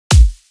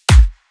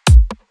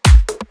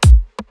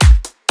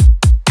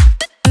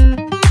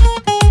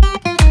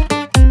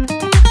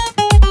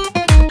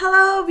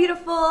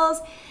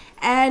Utensils,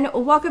 and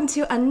welcome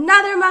to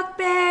another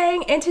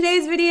mukbang. In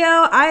today's video,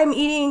 I am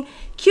eating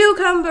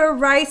cucumber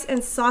rice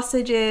and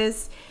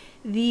sausages,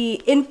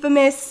 the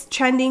infamous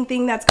trending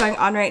thing that's going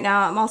on right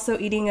now. I'm also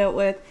eating it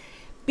with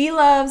B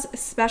Loves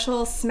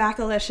special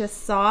Smackalicious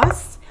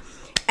sauce.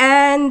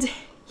 And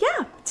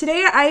yeah,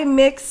 today I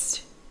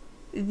mixed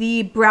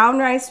the brown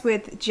rice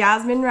with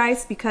jasmine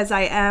rice because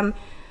I am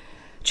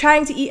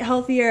trying to eat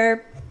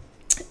healthier.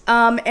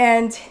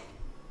 And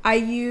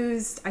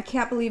I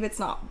can't believe it's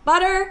not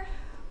butter,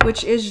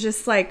 which is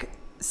just like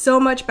so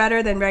much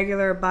better than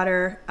regular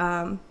butter.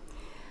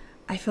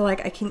 I feel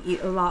like I can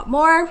eat a lot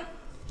more.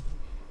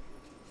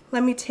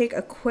 Let me take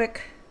a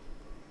quick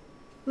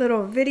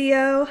little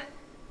video.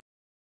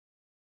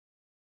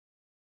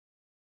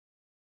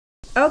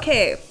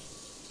 Okay,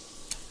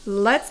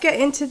 let's get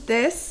into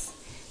this.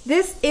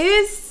 This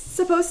is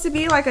supposed to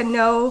be like a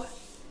no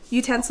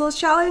utensils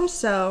challenge,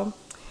 so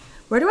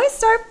where do I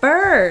start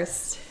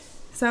first?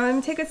 So I'm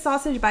gonna take a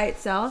sausage by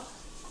itself.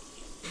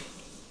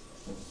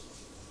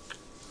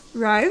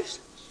 Rice.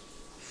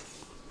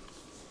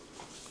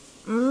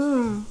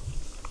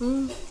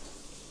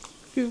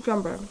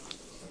 Cucumber.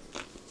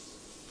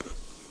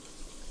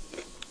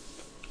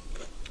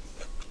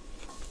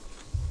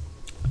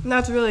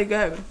 That's really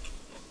good.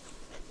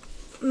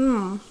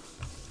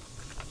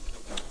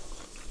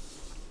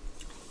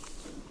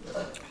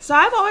 So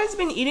I've always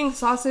been eating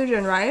sausage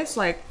and rice,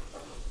 like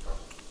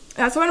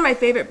that's one of my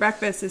favorite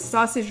breakfasts is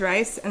sausage,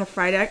 rice, and a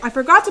fried egg. I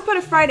forgot to put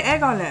a fried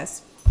egg on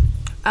this.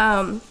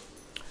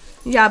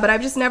 Yeah, but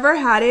I've just never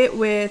had it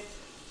with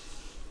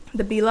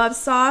the B Loves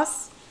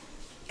sauce,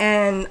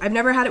 and I've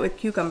never had it with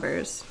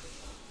cucumbers.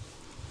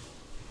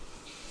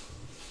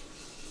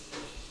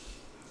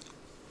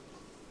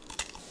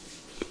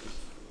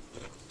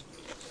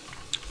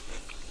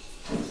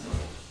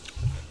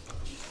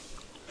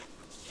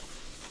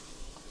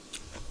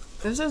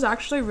 This is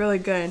actually really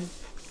good.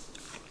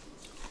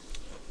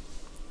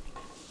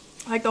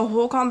 Like the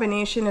whole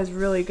combination is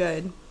really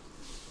good.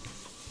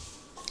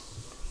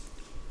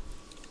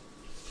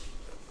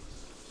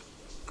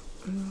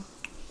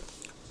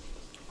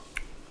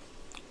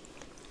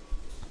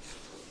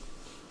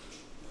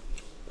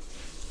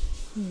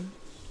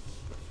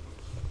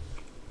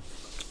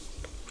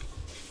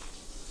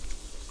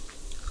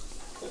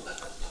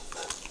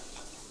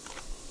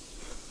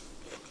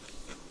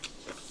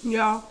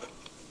 Yeah.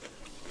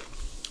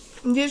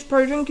 These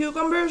Persian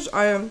cucumbers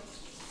are,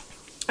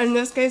 in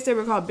this case they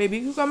were called baby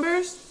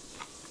cucumbers,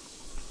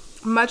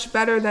 much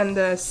better than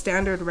the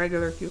standard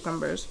regular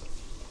cucumbers.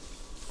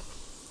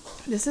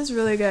 This is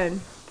really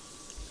good.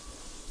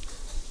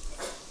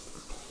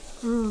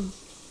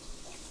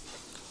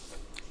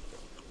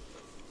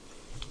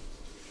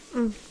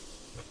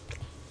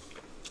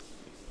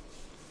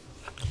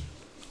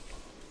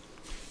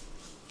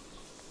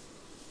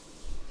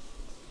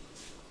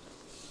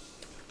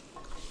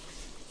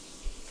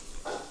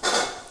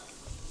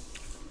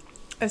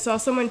 I saw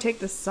someone take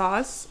the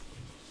sauce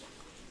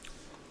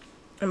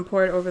and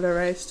pour it over the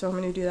rice, so I'm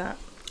gonna do that.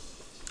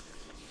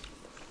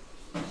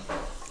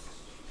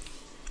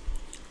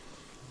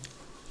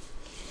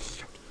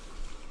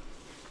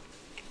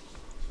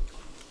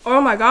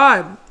 Oh my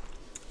god,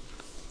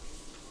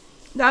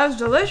 that was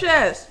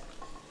delicious.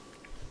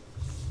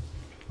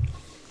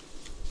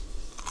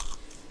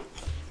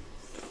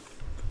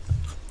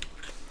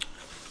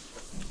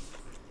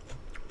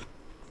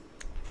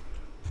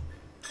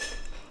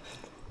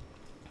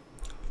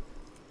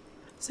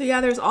 So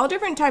yeah, there's all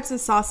different types of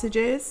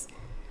sausages.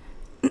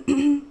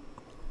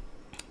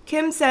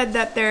 Kim said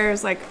that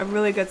there's like a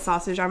really good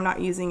sausage. I'm not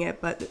using it,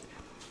 but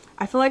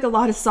I feel like a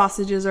lot of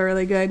sausages are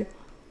really good.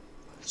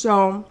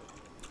 So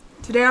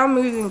today I'm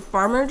using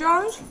Farmer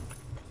John's.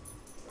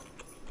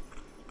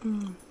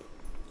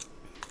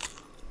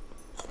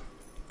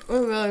 It's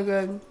really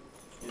good.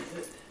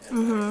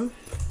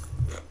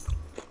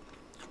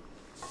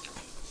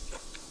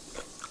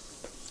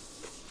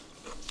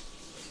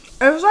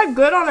 It was like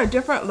good on a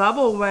different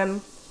level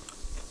when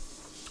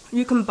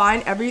you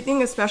combine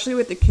everything, especially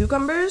with the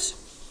cucumbers.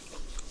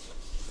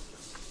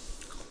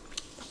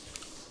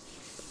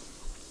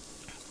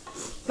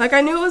 Like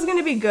I knew it was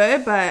gonna be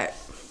good, but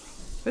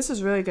this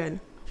is really good.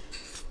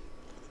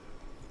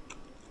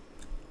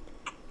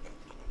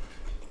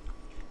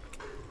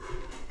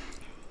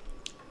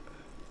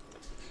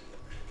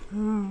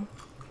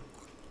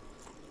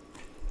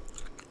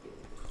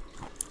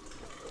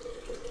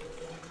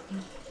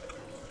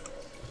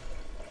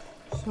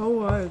 So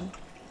good.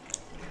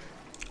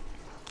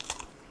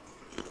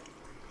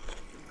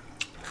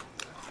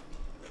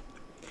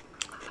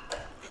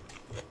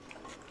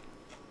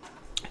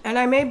 And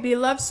I made B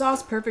Love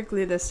sauce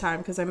perfectly this time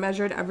because I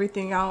measured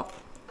everything out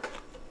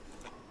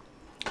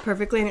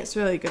perfectly and it's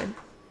really good.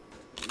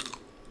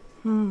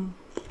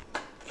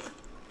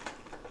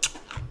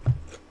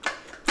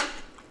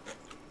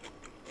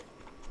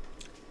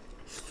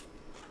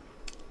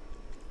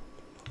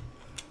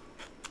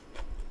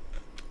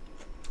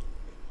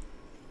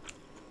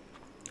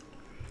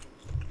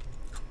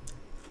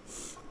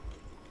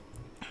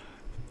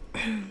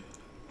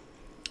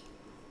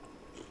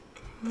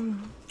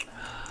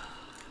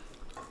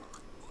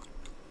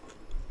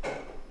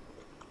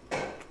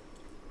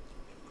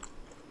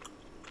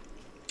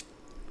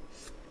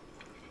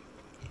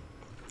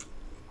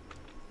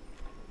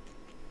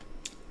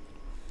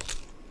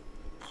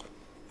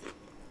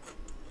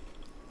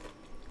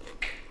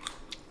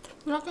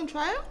 You're not gonna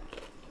try it?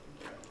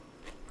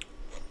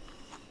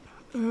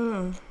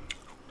 Mm.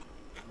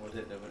 What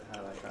did it?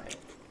 How do I try it?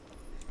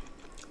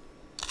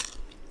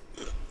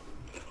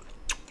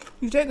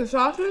 You take the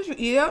sausage, you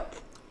eat it.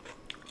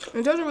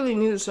 It doesn't really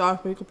need a sauce,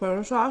 but you can put in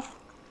a sauce.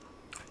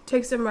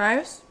 Take some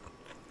rice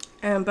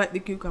and bite the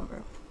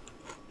cucumber.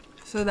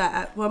 So that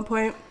at one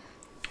point,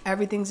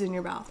 everything's in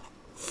your mouth.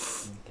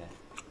 Okay.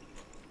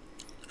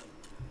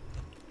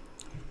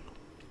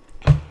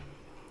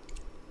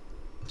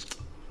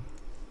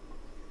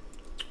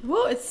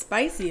 Whoa, it's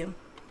spicy.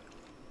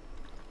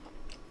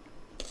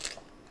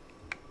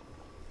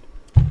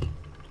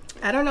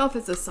 I don't know if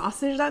it's the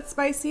sausage that's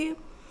spicy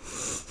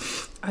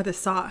or the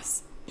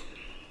sauce.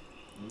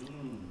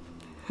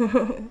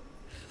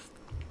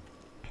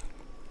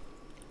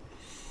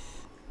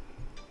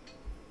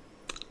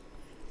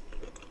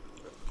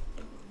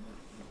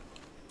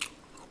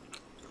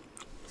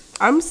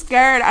 I'm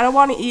scared. I don't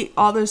want to eat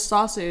all this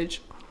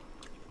sausage.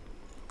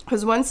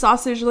 Because one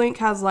sausage link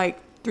has like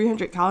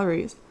 300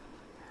 calories.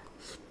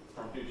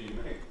 How many do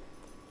you make?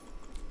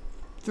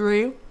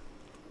 3.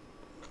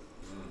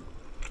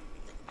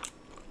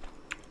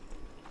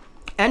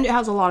 And it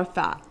has a lot of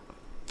fat.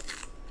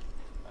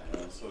 I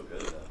know, it's so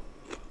good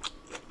though.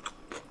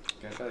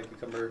 Can I try the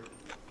cucumber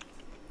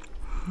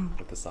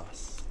with the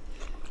sauce?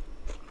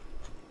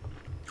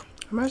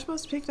 Am I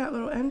supposed to take that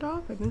little end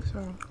off? I think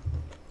so.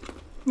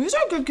 These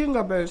are good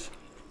cucumbers.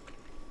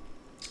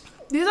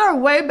 These are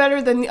way better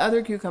than the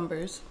other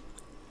cucumbers.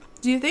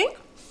 Do you think?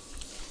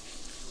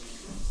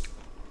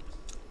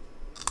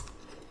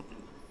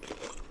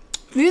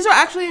 These are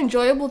actually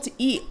enjoyable to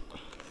eat.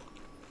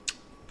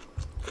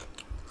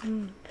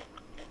 Mm.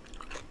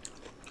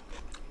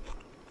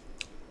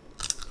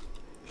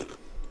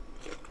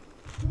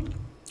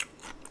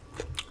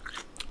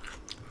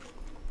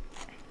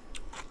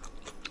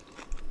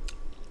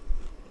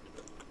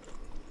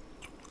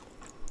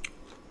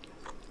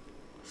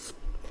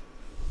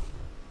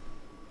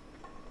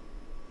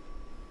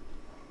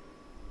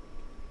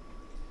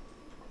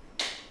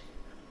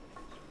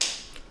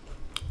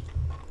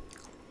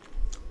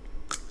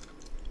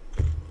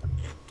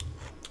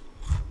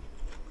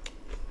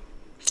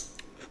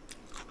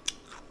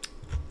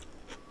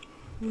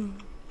 Mm.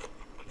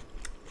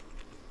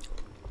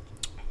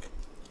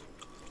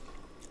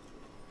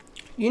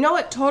 You know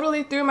what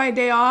totally threw my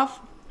day off?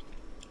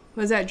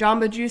 Was that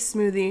Jamba Juice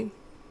smoothie.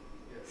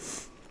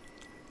 Yes.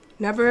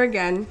 Never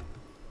again.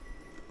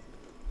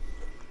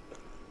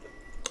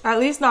 At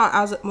least not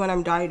as when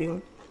I'm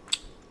dieting.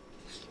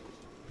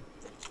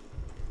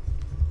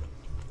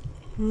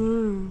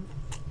 Mm.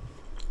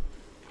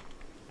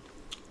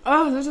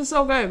 Oh, this is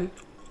so good.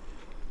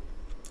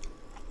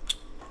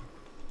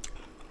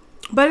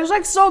 But it's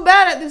like so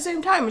bad at the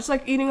same time. It's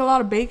like eating a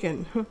lot of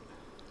bacon.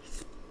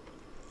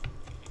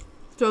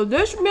 So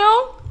this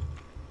meal,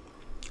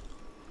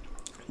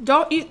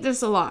 don't eat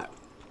this a lot.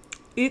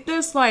 Eat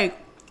this like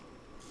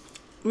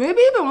maybe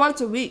even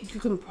once a week.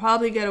 You can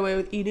probably get away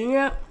with eating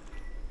it.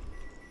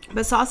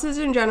 But sausage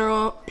in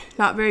general,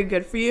 not very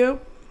good for you.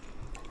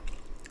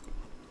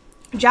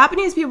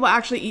 Japanese people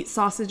actually eat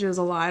sausages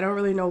a lot. I don't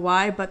really know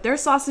why, but their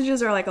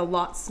sausages are like a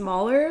lot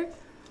smaller.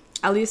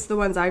 At least the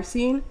ones I've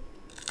seen.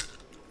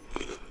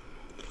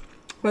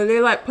 But they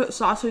like put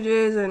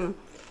sausages in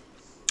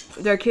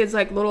their kids'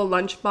 like little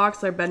lunch box,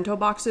 their bento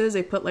boxes.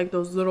 They put like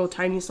those little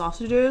tiny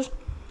sausages.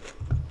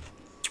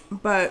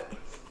 But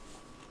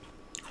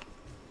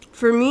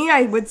for me,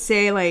 I would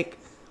say like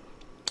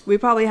we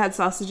probably had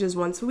sausages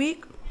once a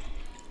week.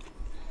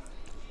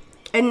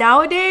 And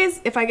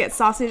nowadays, if I get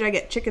sausage, I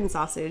get chicken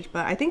sausage.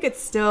 But I think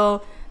it's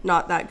still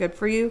not that good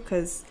for you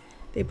because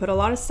they put a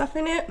lot of stuff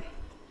in it.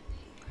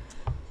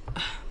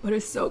 But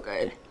it's so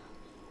good.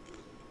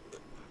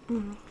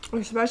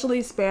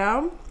 Especially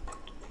Spam.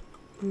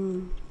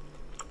 Mm.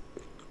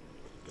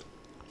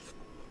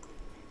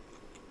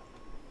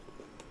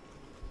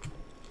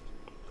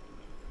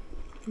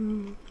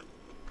 Mm.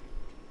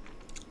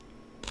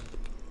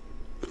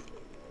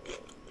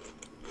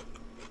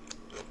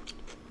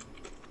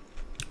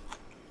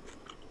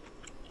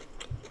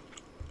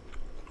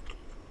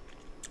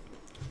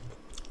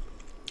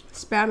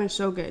 Spam is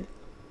so good.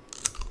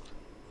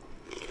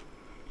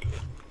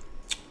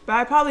 But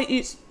I probably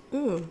eat...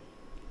 Ooh.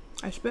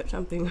 I spit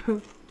something.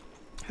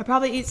 I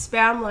probably eat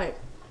Spam like...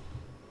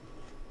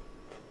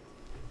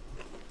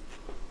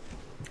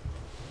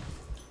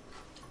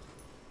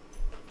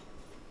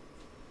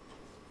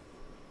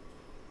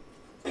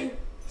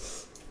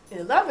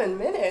 "11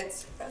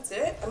 minutes? That's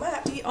it? I might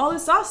have to eat all the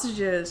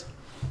sausages."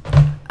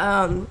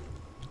 I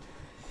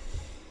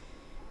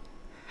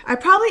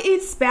probably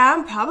eat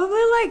Spam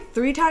probably like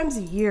 3 times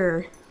a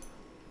year.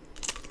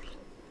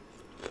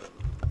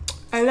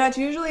 And that's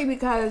usually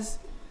because...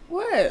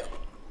 What?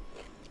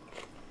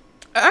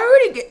 I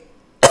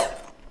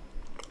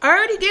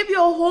already gave you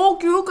a whole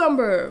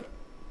cucumber.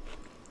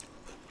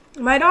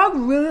 My dog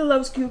really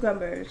loves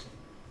cucumbers.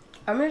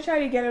 I'm gonna try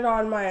to get it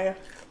on my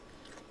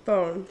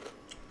phone.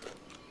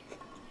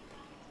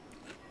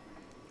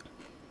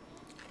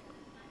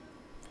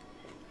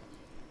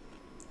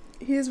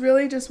 He's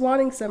really just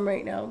wanting some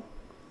right now.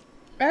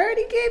 I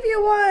already gave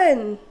you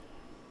one.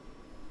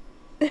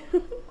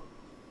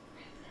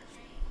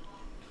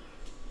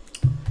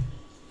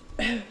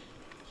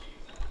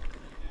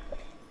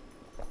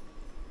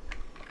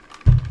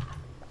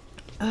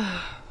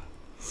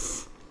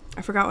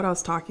 I forgot what I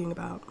was talking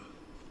about.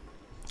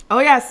 Oh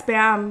yeah,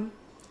 Spam.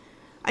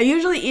 I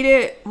usually eat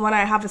it when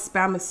I have a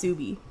Spam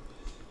musubi.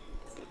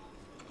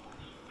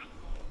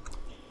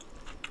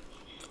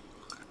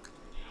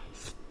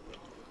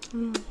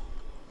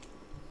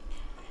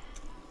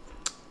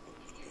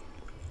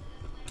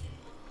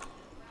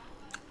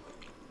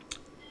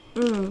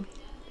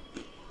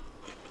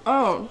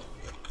 Oh.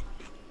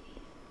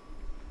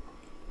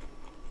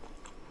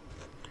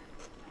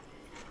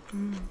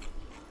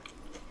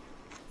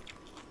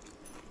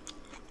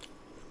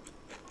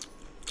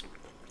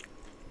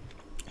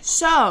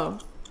 So,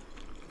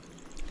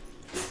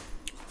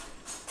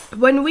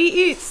 when we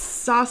eat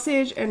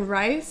sausage and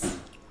rice,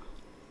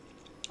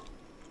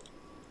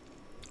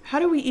 how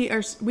do we eat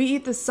our, we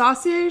eat the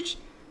sausage,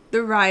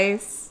 the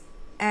rice,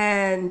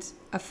 and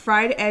a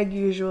fried egg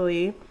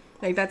usually.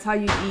 Like that's how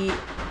you eat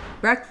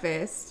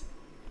breakfast.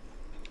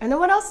 And then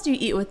what else do you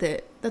eat with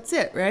it? That's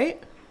it,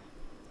 right?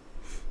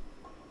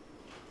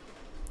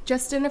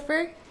 Just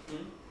Jennifer?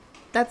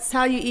 That's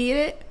how you eat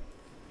it?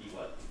 Eat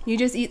what? You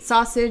just eat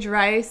sausage,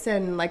 rice,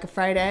 and like a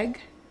fried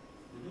egg?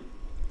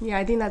 Yeah,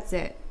 I think that's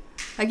it.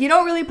 Like you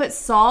don't really put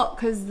salt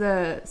because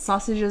the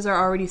sausages are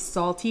already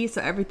salty,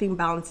 so everything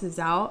balances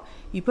out.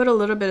 You put a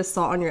little bit of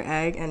salt on your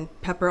egg and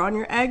pepper on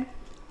your egg.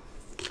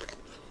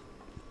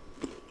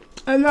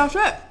 And that's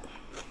it.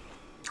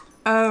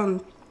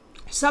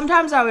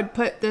 Sometimes I would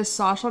put this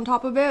sauce on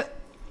top of it.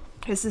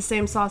 It's the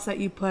same sauce that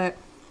you put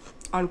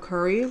on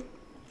curry.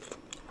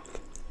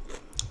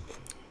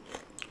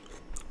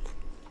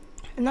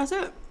 And that's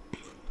it.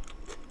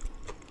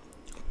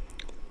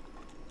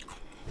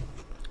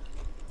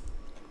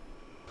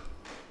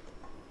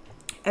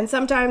 And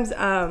sometimes,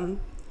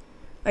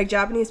 like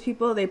Japanese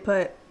people, they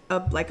put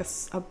like a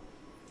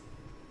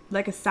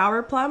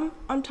sour plum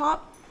on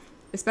top,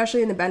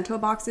 especially in the bento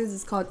boxes.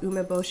 It's called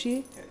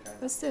umeboshi.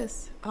 What's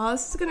this? Oh,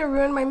 this is gonna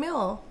ruin my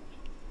meal.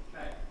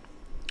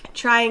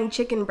 Trying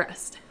chicken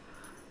breast.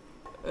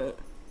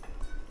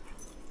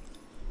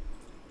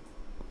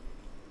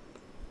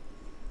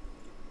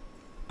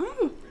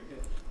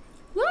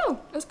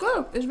 No, it's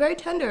good. It's very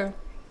tender.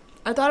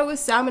 I thought it was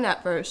salmon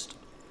at first.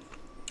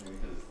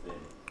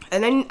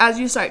 And then as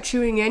you start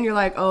chewing in, you're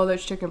like, oh,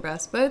 there's chicken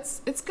breast.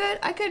 But it's good.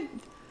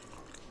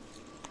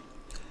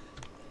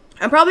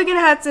 I'm probably gonna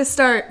have to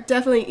start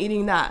definitely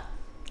eating that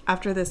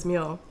after this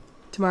meal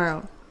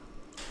tomorrow.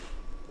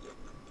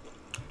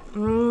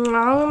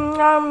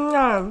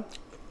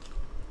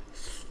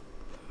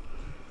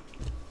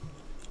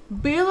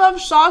 B Love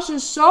sauce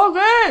is so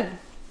good.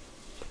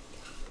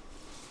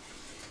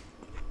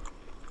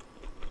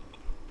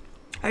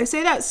 I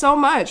say that so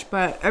much,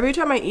 but every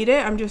time I eat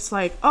it, I'm just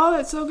like, oh,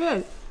 it's so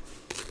good.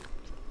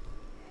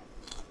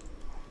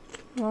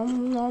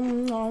 Nom,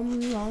 nom, nom,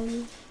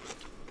 nom.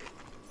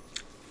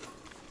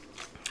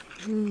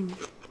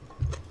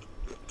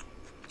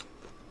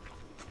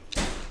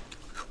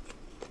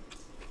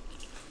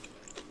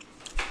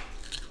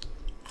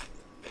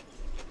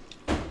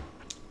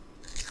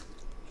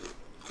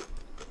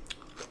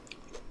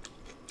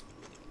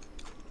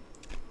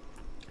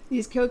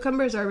 These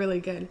cucumbers are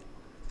really good.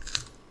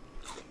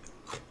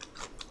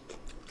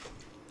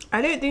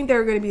 I didn't think they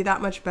were going to be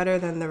that much better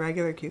than the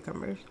regular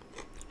cucumbers.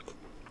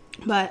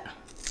 But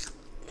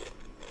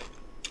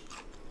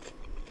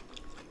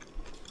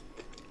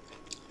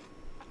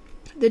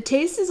the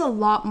taste is a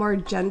lot more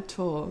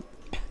gentle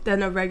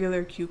than a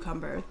regular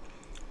cucumber.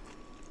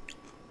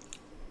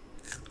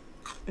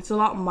 It's a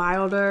lot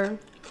milder.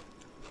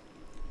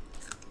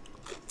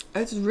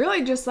 It's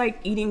really just like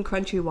eating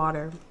crunchy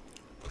water.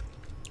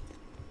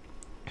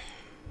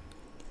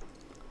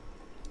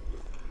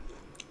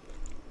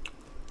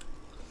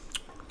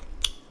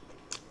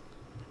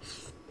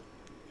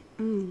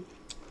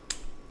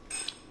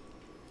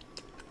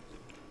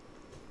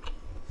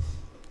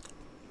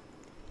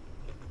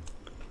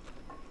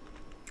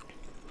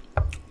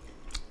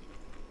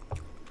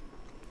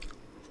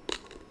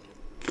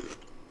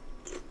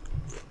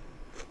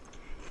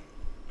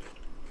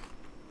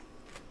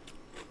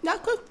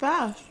 That cooked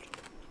fast.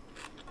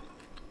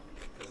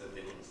 Because it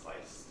didn't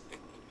slice.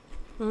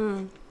 Mm.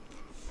 And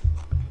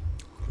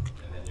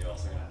then you're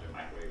also going to have to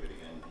microwave it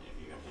again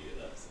if you have to heat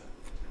it up, so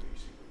it's going to be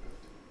super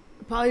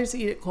cooked. Probably just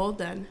eat it cold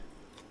then.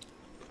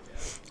 Yeah,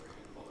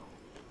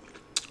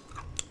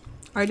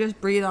 Or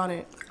just breathe on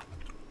it.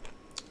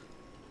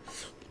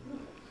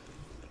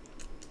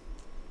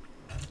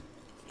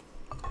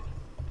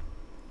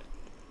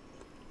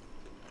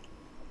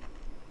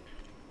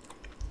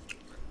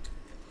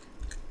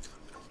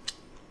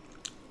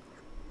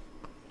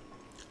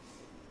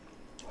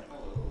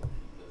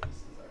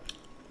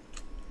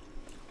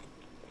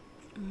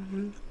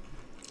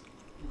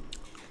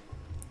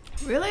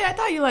 Really? I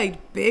thought you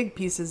liked big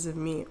pieces of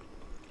meat.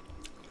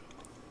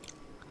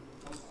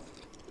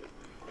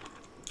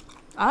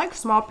 I like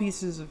small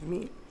pieces of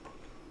meat.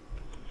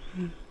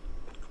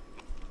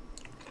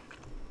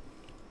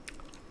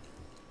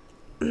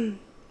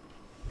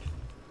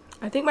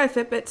 I think my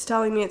Fitbit's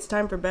telling me it's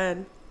time for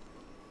bed.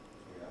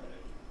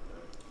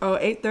 Oh,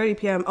 8:30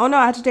 p.m. Oh no,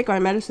 I have to take my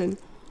medicine.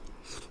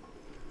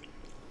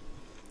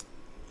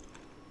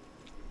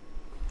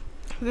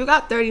 We've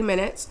got 30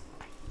 minutes.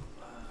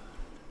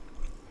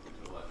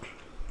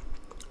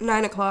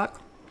 9 o'clock.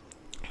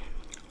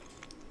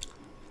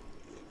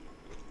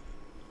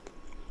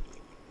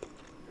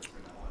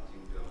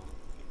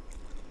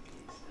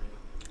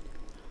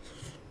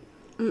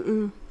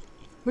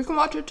 We can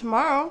watch it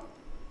tomorrow.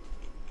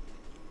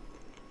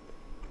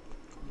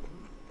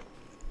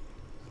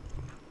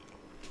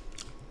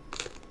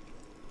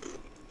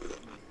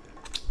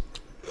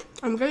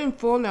 I'm getting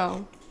full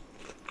now.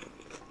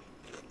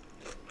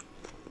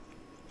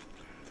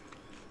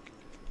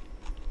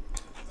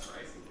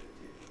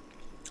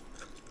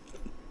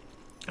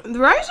 The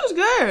rice is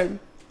good.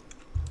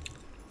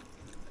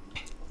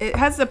 It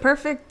has the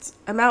perfect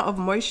amount of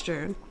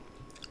moisture.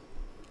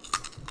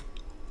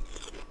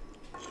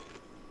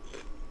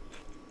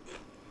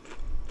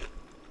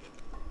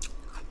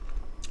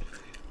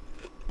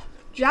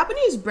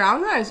 Japanese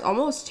brown rice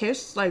almost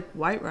tastes like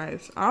white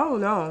rice. I don't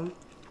know.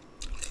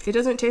 It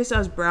doesn't taste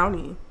as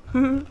browny.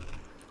 Whew.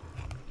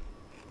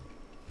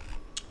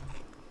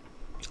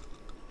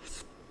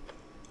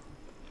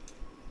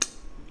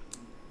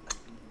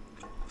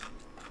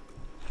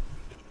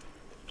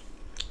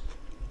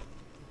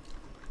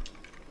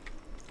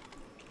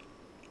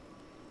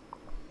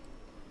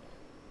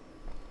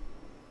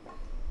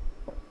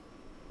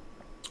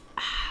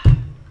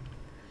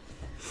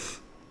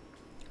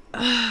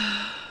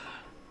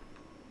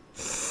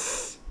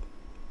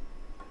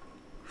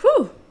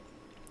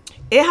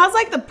 It has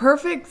like the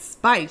perfect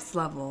spice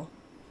level.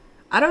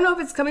 I don't know if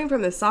it's coming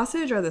from the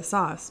sausage or the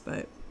sauce,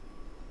 but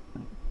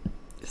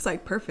it's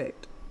like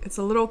perfect. It's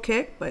a little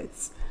kick, but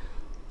it's...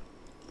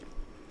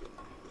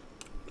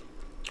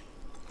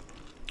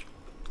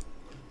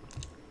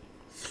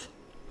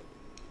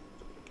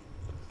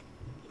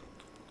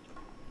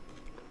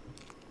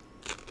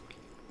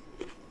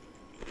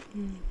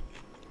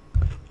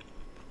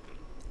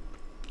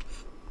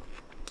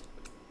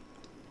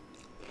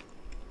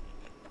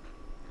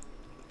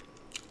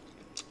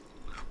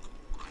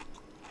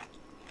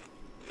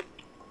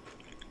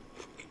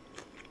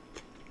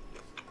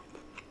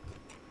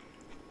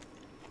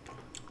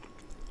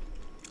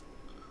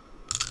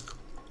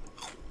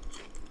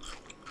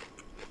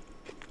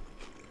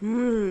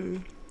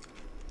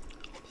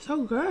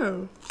 So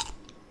good.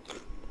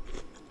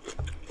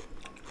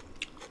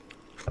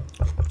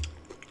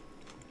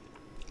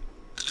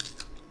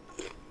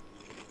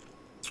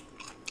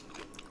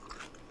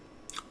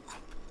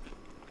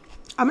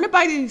 I'm gonna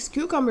buy these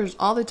cucumbers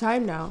all the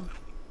time now.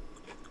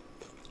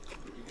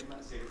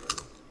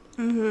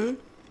 Mm-hmm.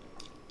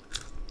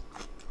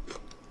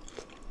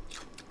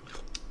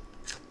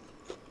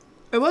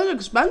 It was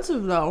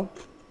expensive though.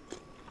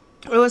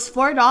 It was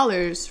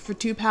 $4 for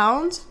 2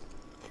 pounds.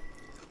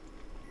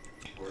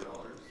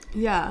 $4?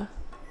 Yeah.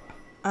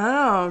 I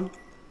don't know.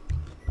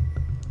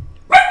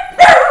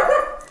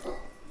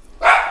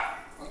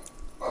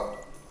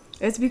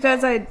 It's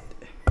because I...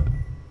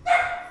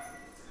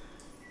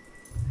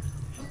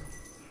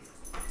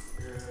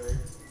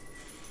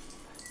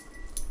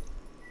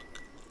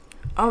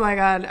 Oh my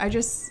god, I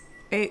just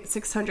ate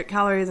 600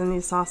 calories in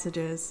these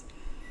sausages.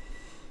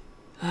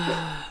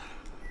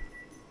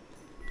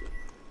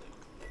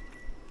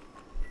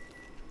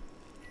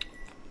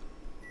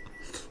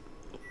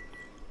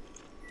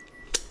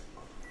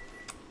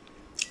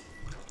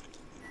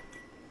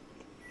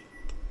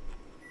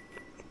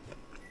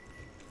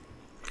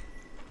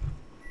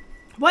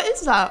 What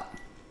is that?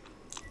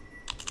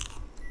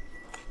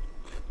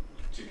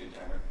 Chicken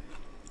timer.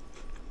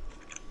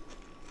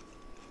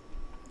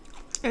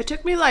 It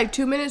took me like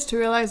 2 minutes to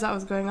realize that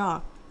was going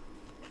off.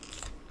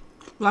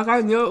 Like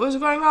I knew it was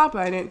going off,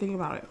 but I didn't think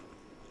about it.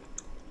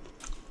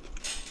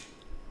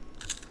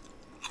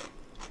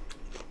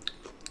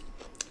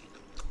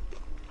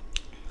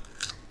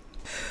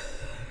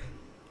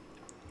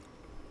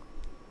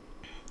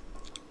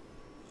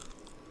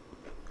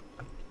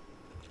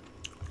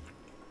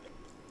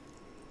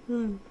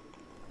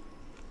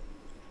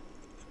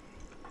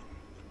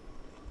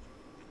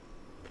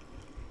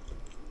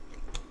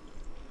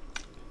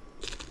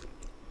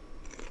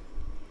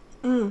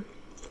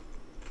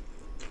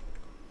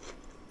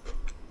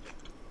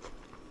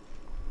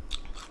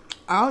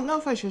 I don't know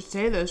if I should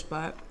say this,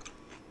 but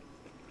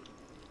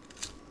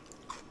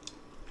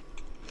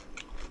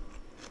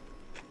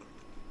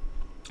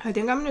I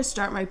think I'm gonna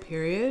start my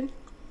period.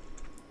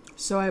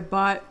 So I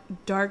bought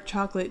dark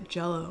chocolate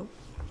jello.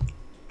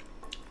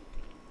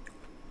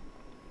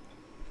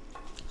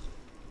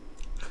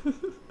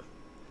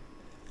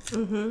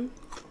 I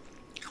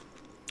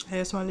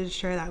just wanted to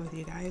share that with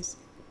you guys.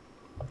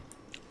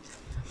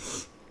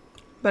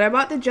 But I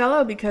bought the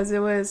jello because it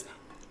was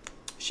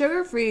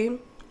sugar-free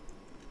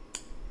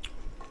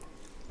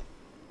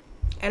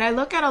And I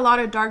look at a lot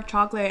of dark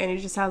chocolate and it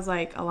just has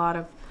like a lot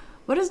of,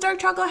 what does dark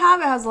chocolate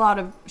have? It has a lot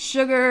of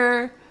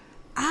sugar.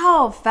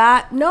 Ow,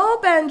 fat. No,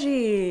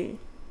 Benji.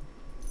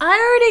 I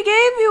already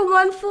gave you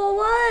one full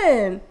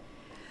one.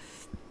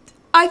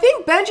 I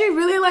think Benji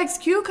really likes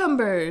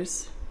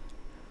cucumbers.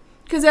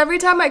 Because every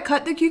time I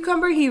cut the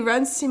cucumber, he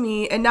runs to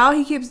me. And now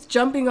he keeps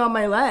jumping on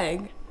my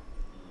leg.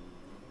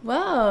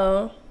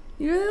 Wow.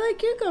 You really like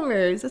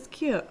cucumbers. That's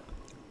cute.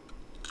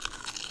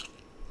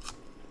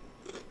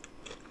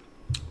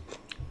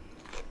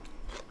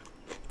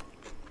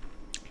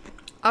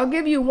 I'll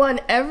give you one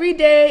every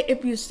day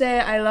if you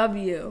say I love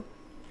you.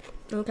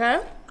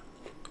 Okay?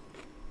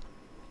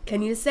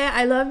 Can you say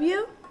I love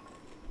you?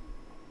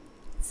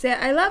 Say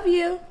I love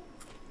you.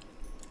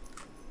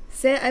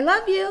 Say I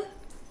love you.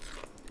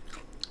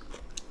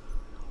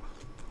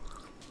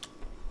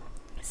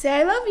 Say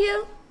I love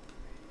you.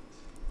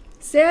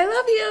 Say I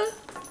love you.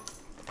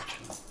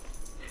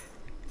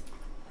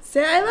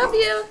 Say I love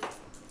you.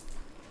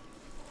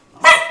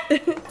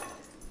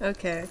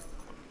 Okay.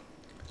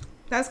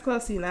 That's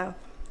close enough.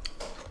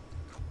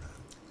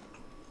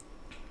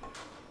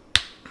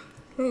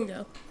 Here you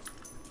go.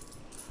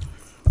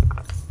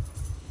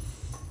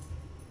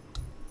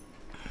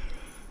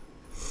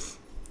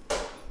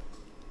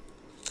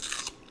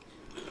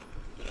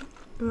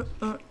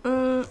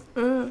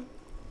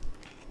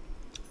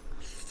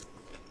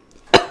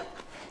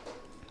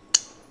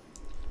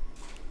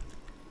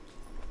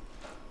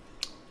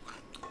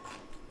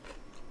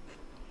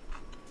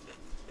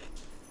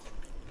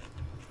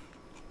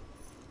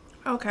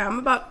 Okay, I'm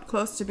about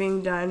close to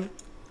being done.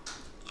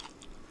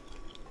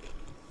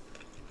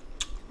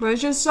 But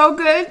it's just so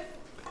good,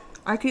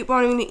 I keep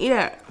wanting to eat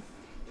it.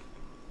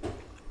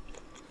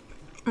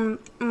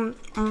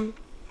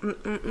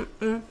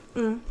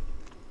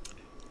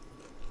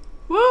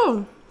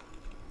 Woo!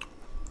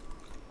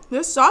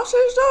 This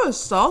sausage though is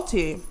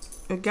salty.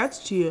 It gets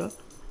to you.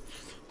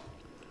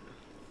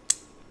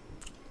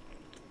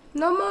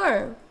 No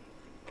more.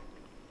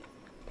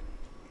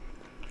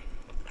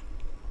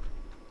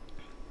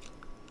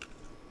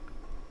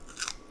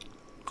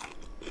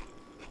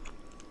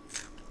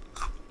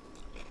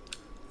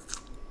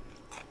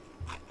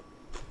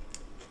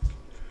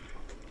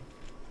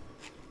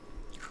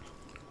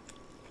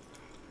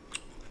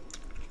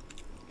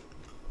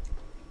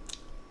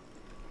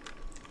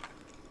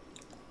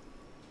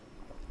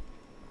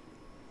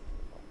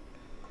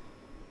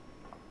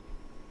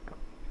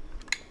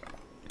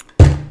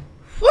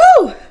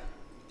 Woo!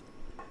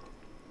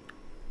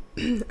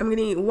 I'm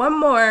gonna eat one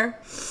more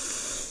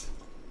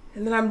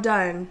and then I'm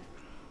done.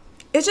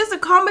 It's just a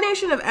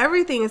combination of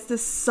everything. It's the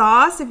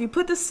sauce. If you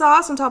put the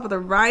sauce on top of the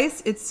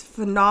rice, it's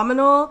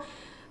phenomenal.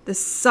 The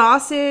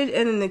sausage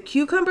and then the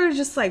cucumber is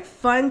just like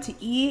fun to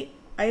eat.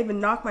 I even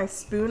knocked my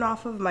spoon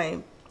off of my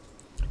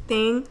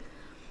thing.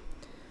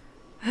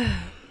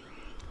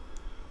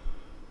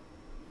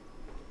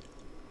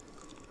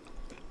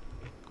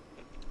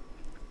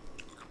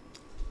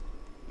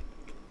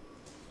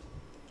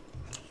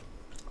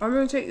 I'm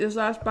gonna take this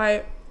last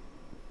bite,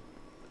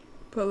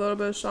 put a little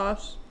bit of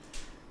sauce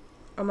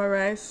on my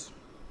rice.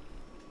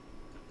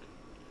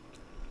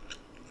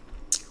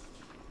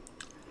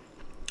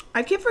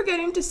 I keep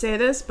forgetting to say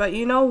this, but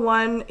you know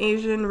one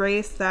Asian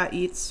race that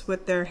eats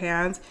with their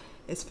hands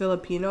is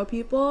Filipino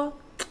people.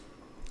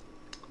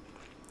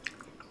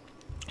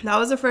 That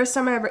was the first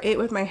time I ever ate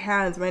with my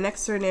hands. My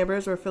next door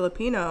neighbors were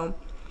Filipino.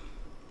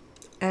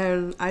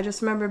 And I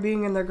just remember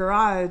being in their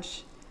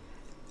garage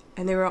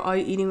and they were all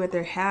eating with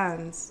their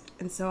hands.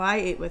 And so I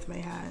ate with my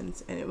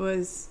hands. And it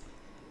was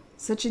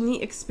such a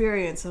neat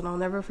experience and I'll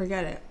never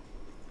forget it.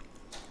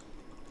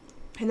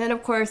 And then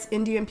of course,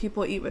 Indian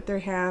people eat with their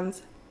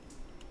hands.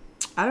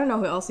 I don't know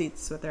who else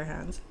eats with their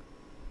hands.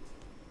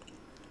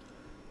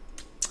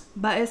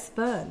 But it's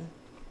fun.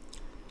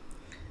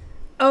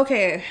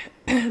 Okay,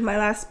 my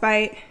last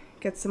bite.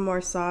 Get some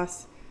more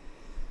sauce.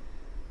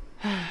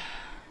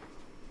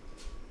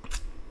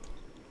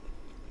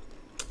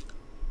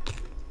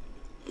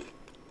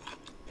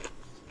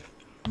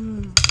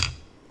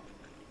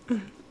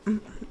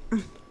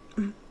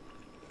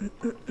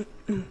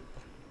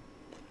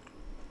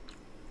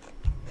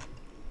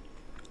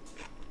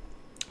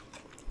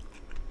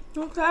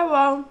 Okay,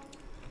 well,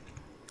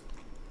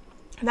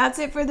 that's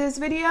it for this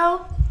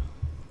video.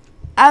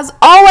 As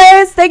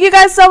always, thank you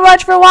guys so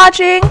much for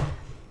watching.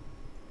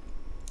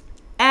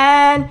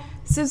 And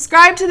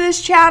subscribe to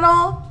this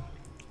channel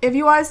if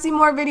you want to see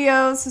more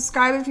videos.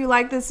 Subscribe if you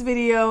like this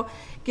video.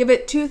 Give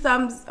it 2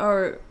 thumbs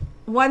or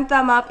 1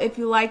 thumb up if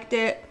you liked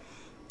it.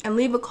 And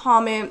leave a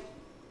comment.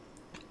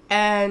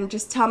 And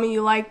just tell me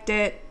you liked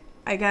it,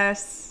 I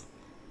guess.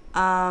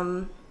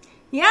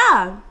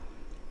 Yeah.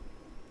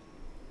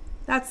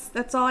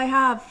 That's all I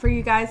have for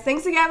you guys.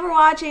 Thanks again for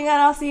watching,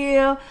 and I'll see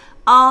you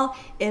all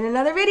in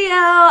another video,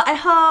 I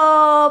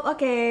hope.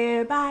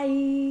 Okay,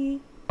 bye.